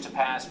was used to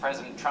pass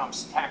President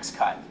Trump's tax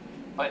cut.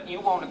 But you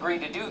won't agree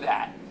to do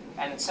that.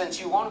 And since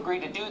you won't agree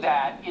to do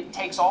that, it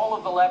takes all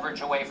of the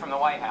leverage away from the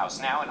White House.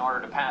 Now, in order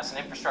to pass an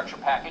infrastructure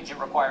package, it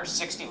requires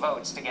 60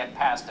 votes to get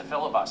past a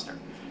filibuster.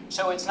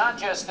 So it's not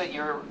just that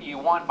you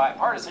want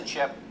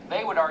bipartisanship.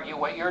 They would argue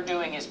what you're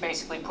doing is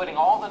basically putting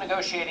all the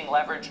negotiating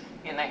leverage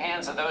in the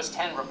hands of those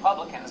 10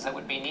 Republicans that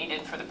would be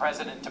needed for the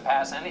president to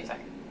pass anything.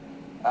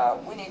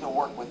 We need to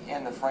work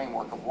within the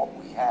framework of what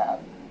we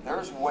have.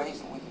 There's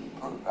ways that we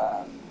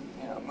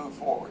can move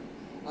forward.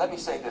 Let me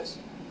say this.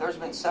 There's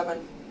been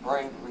 7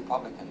 brave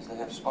Republicans that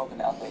have spoken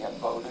out. They have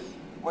voted,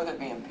 whether it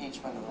be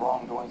impeachment of the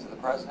wrongdoings of the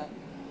president,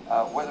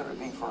 whether it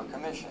be for a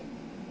commission.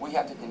 We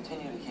have to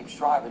continue to keep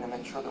striving to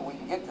make sure that we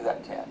can get to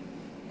that 10.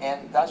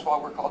 And that's why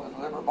we're called the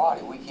deliberate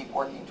body. We keep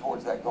working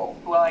towards that goal.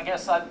 Well, I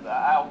guess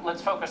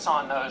let's focus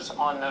on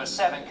those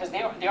 7, because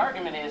the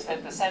argument is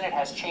that the Senate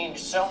has changed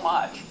so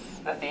much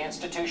that the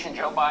institution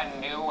Joe Biden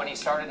knew when he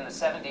started in the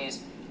 70s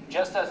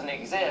just doesn't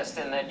exist,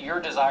 and that your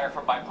desire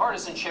for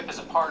bipartisanship is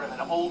a part of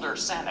an older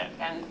Senate.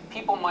 And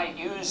people might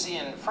use,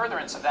 in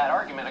furtherance of that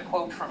argument, a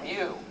quote from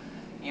you.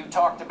 You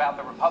talked about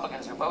the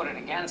Republicans who voted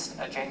against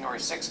a January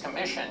 6th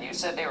commission. You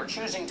said they were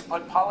choosing to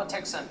put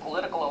politics and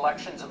political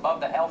elections above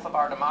the health of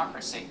our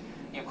democracy.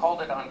 You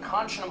called it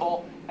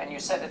unconscionable, and you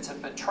said it's a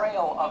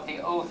betrayal of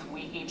the oath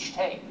we each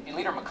take. Your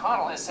leader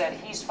McConnell has said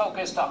he's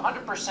focused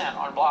 100%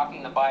 on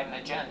blocking the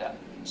Biden agenda.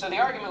 So the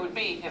argument would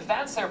be, if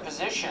that's their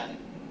position,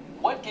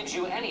 what gives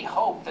you any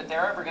hope that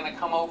they're ever going to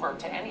come over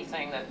to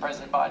anything that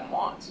President Biden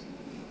wants?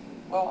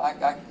 Well,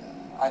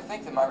 I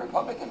think that my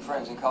Republican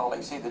friends and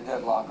colleagues see the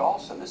deadlock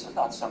also. This is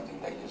not something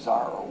they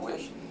desire or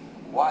wish.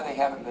 Why they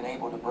haven't been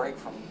able to break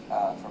from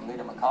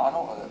Leader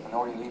McConnell, or the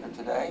minority leader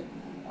today,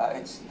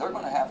 they're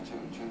going to have to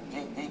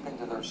dig deep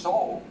into their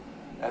soul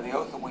the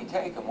oath that we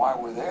take and why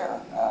we're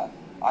there.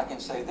 I can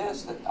say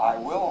this, that I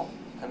will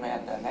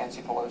commend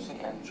Nancy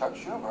Pelosi and Chuck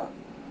Schumer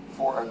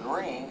for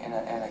agreeing in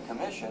a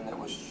commission that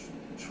was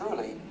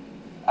truly,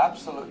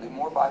 absolutely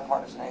more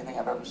bipartisan than anything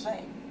I've ever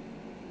seen.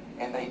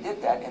 And they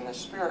did that in the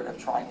spirit of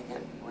trying to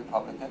get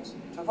Republicans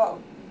to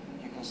vote.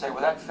 You can say, well,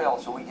 that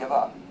failed, so we give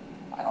up.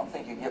 I don't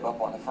think you give up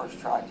on the first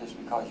try just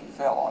because you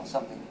fell on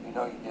something that you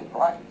know you did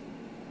right.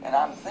 And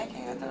I'm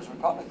thinking that there's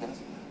Republicans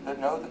that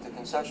know that the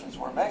concessions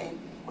were made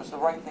was the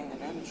right thing to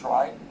do to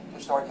try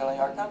to start healing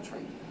our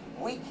country.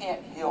 We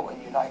can't heal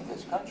and unite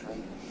this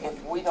country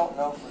if we don't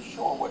know for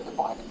sure what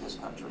divided this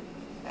country.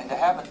 And to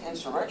have an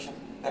insurrection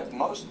that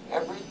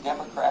every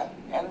Democrat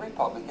and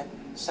Republican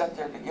sat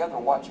there together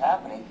watch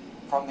happening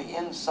from the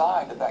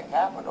inside of that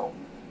Capitol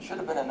should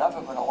have been enough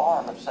of an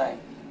alarm of saying,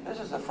 this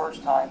is the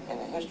first time in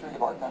the history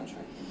of our country,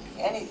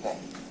 anything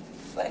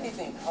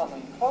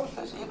coming close to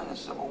this, even the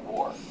Civil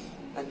War,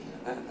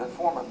 the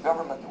form of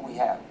government that we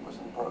have was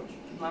approached.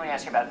 let me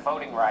ask you about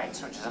voting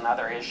rights, which is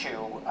another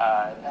issue.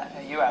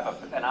 You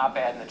have an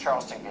op-ed in the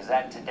Charleston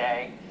Gazette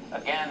today.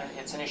 Again,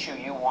 it's an issue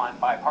you want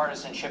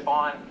bipartisanship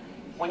on.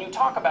 When you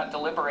talk about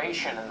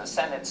deliberation and the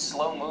Senate's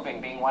slow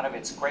moving being one of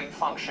its great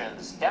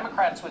functions,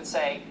 Democrats would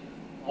say,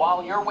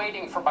 while you're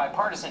waiting for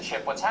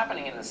bipartisanship, what's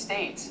happening in the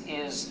states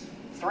is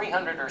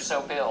 300 or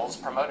so bills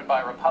promoted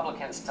by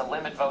Republicans to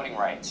limit voting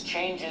rights,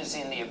 changes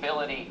in the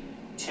ability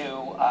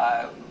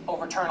to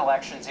overturn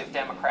elections if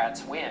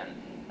Democrats win.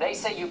 They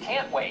say you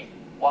can't wait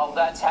while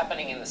that's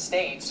happening in the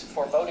states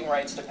for voting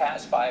rights to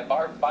pass by a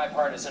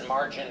bipartisan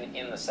margin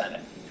in the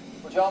Senate.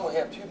 Well, John, we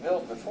have two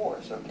bills before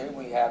us, okay?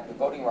 We have the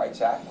Voting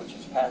Rights Act, which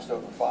has passed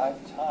over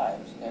 5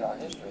 times in our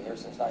history here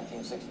since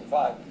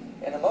 1965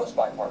 in the most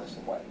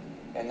bipartisan way.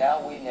 And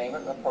now we name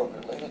it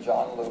appropriately the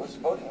John Lewis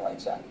Voting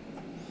Rights Act.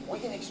 We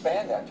can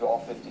expand that to all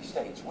 50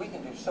 states. We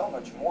can do so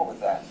much more with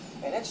that.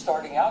 And it's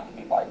starting out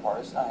to be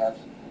bipartisan. I have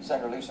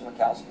Senator Lisa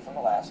Murkowski from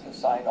Alaska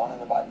signed on in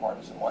a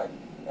bipartisan way.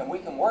 And we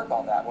can work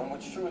on that one,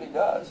 which truly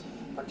does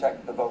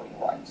protect the voting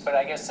rights. But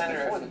I guess,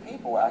 Senator, Before the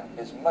People Act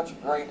is much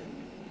greater.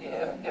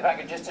 If I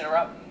could just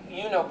interrupt,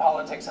 you know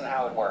politics and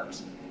how it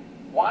works.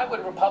 Why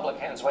would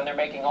Republicans, when they're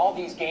making all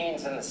these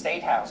gains in the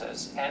state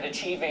houses and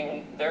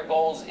achieving their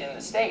goals in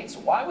the states,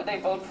 why would they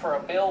vote for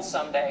a bill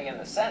someday in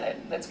the Senate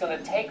that's going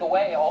to take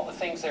away all the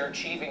things they're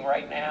achieving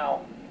right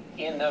now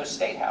in those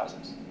state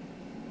houses?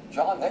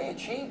 John, they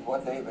achieved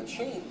what they've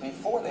achieved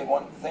before they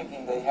went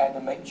thinking they had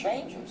to make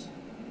changes.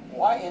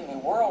 Why in the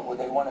world would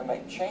they want to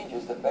make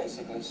changes that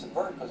basically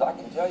subvert? Because I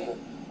can tell you,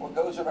 what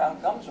goes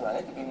around comes around.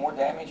 It could be more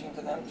damaging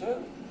to them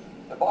too.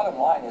 The bottom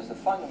line is the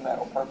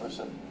fundamental purpose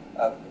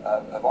of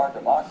our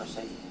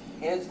democracy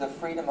is the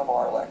freedom of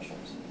our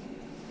elections.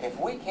 If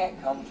we can't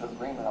come to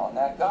agreement on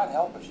that, God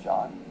help us,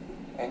 John.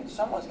 And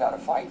someone's got to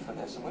fight for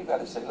this. And we've got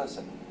to say,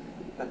 listen,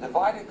 the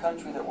divided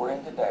country that we're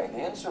in today,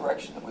 the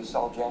insurrection that we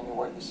saw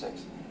January the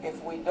 6th,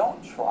 if we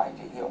don't try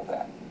to heal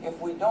that, if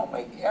we don't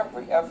make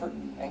every effort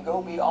and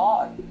go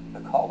beyond the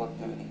call of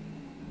duty,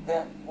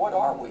 then what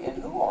are we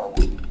and who are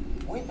we?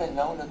 We've been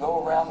known to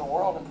go around the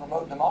world and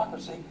promote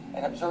democracy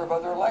and observe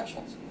other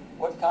elections.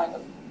 What kind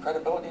of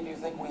credibility do you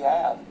think we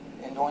have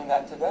in doing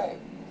that today?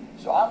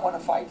 So I want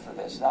to fight for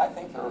this, and I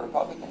think the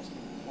Republicans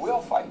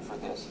will fight for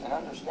this and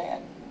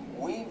understand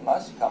we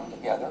must come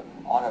together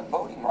on a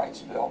voting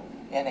rights bill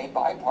in a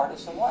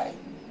bipartisan way.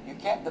 You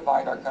can't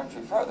divide our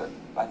country further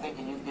by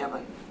thinking you've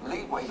given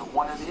leeway to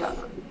one or the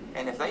other.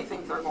 And if they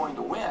think they're going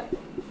to win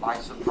by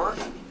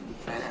subverting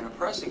and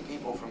oppressing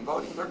people from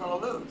voting, they're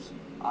going to lose.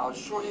 I'll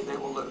assure you they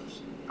will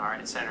lose. All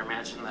right, Senator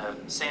Manchin,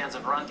 the sands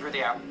have run through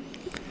the hour.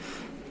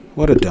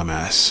 What a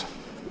dumbass.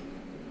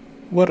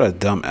 What a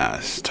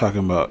dumbass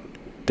talking about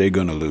they're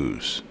going to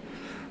lose.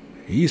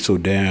 He's so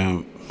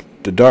damn...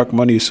 The dark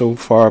money is so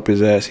far up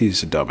his ass,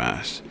 he's a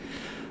dumbass.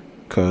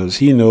 Because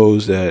he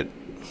knows that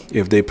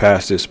if they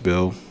pass this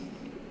bill,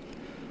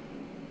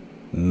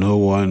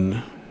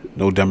 no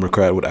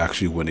Democrat would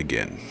actually win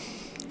again.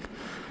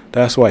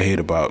 That's what I hate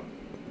about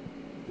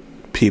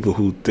people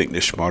who think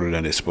they're smarter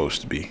than they're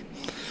supposed to be.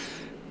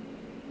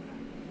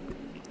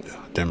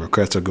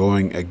 Democrats are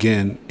going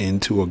again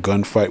into a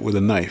gunfight with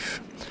a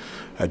knife.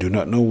 I do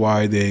not know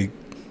why they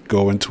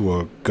go into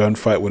a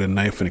gunfight with a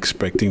knife and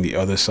expecting the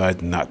other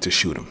side not to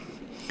shoot him.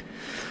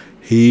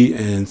 He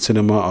and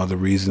Sinema are the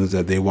reasons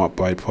that they want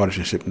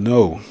bipartisanship.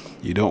 No,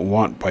 you don't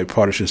want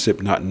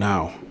bipartisanship, not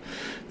now.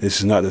 This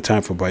is not the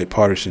time for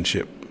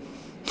bipartisanship.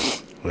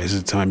 This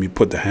is the time you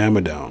put the hammer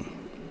down.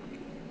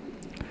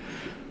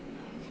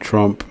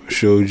 Trump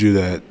showed you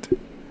that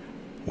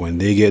when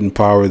they get in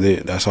power,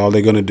 that's all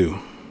they're going to do.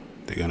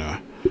 They're going to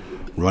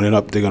run it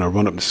up. They're going to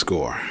run up the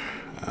score.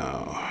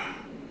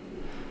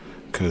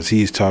 Because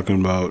he's talking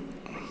about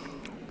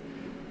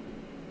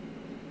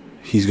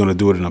he's going to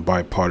do it in a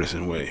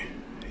bipartisan way.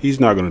 He's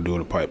not going to do it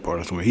in a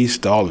bipartisan way. He's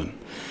stalling.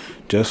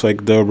 Just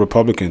like the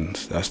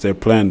Republicans. That's their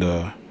plan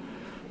to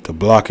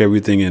block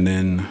everything. And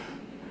then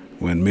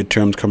when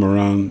midterms come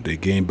around, they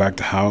gain back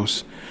the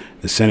House.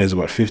 The Senate is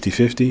about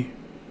 50-50.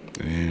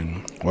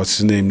 And what's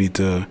his name?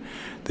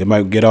 They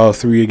might get all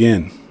 3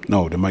 again.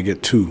 No, they might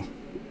get 2.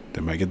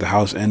 They might get the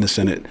House and the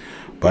Senate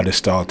by the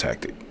stall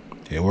tactic.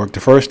 It worked the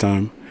first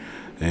time.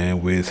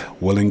 And with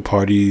willing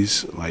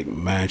parties like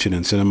Manchin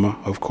and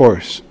Sinema, of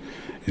course,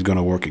 it's going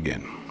to work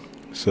again.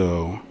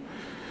 So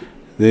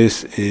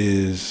this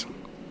is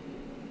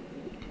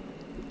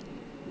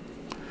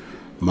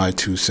my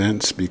 2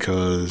 cents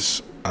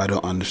because I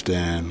don't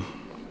understand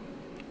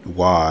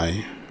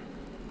why.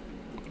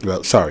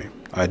 Well, sorry,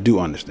 I do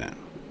understand.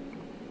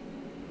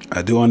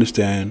 I do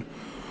understand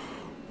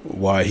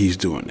why he's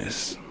doing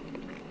this.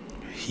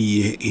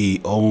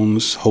 He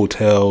owns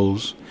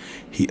hotels.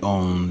 He's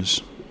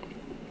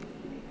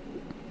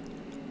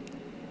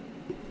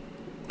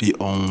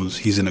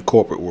in the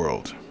corporate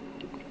world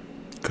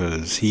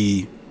because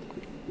he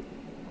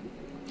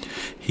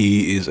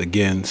is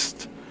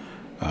against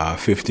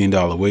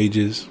 $15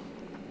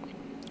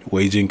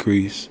 wage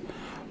increase.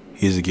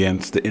 He's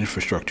against the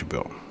infrastructure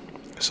bill.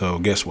 So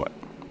guess what?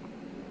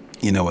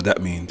 You know what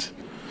that means.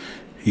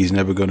 He's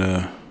never going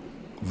to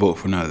vote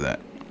for none of that.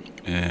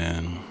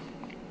 And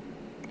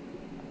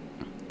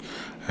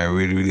I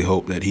really, really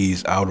hope that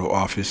he's out of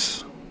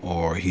office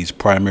or he's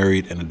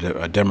primaried and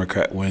a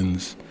Democrat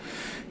wins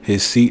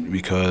his seat,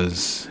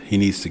 because he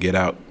needs to get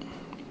out.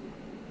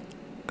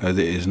 Because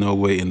there is no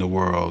way in the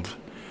world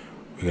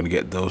we're going to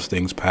get those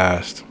things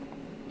passed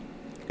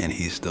and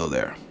he's still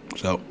there.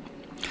 So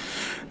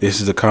this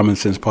is the Common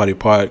Sense Party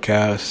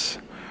Podcast.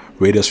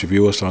 Rate us,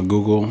 review us on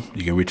Google.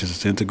 You can reach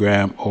us on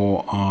Instagram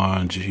or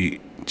on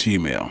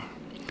Gmail.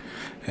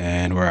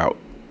 And we're out.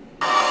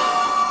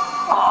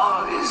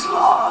 All is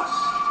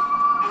lost.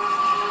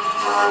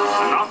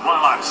 Not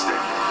while I'm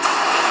standing.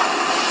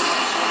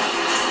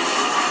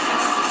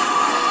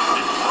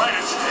 In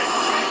brightest day,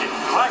 in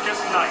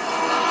blackest night,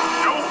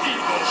 no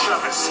evil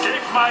shall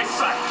escape my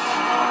sight.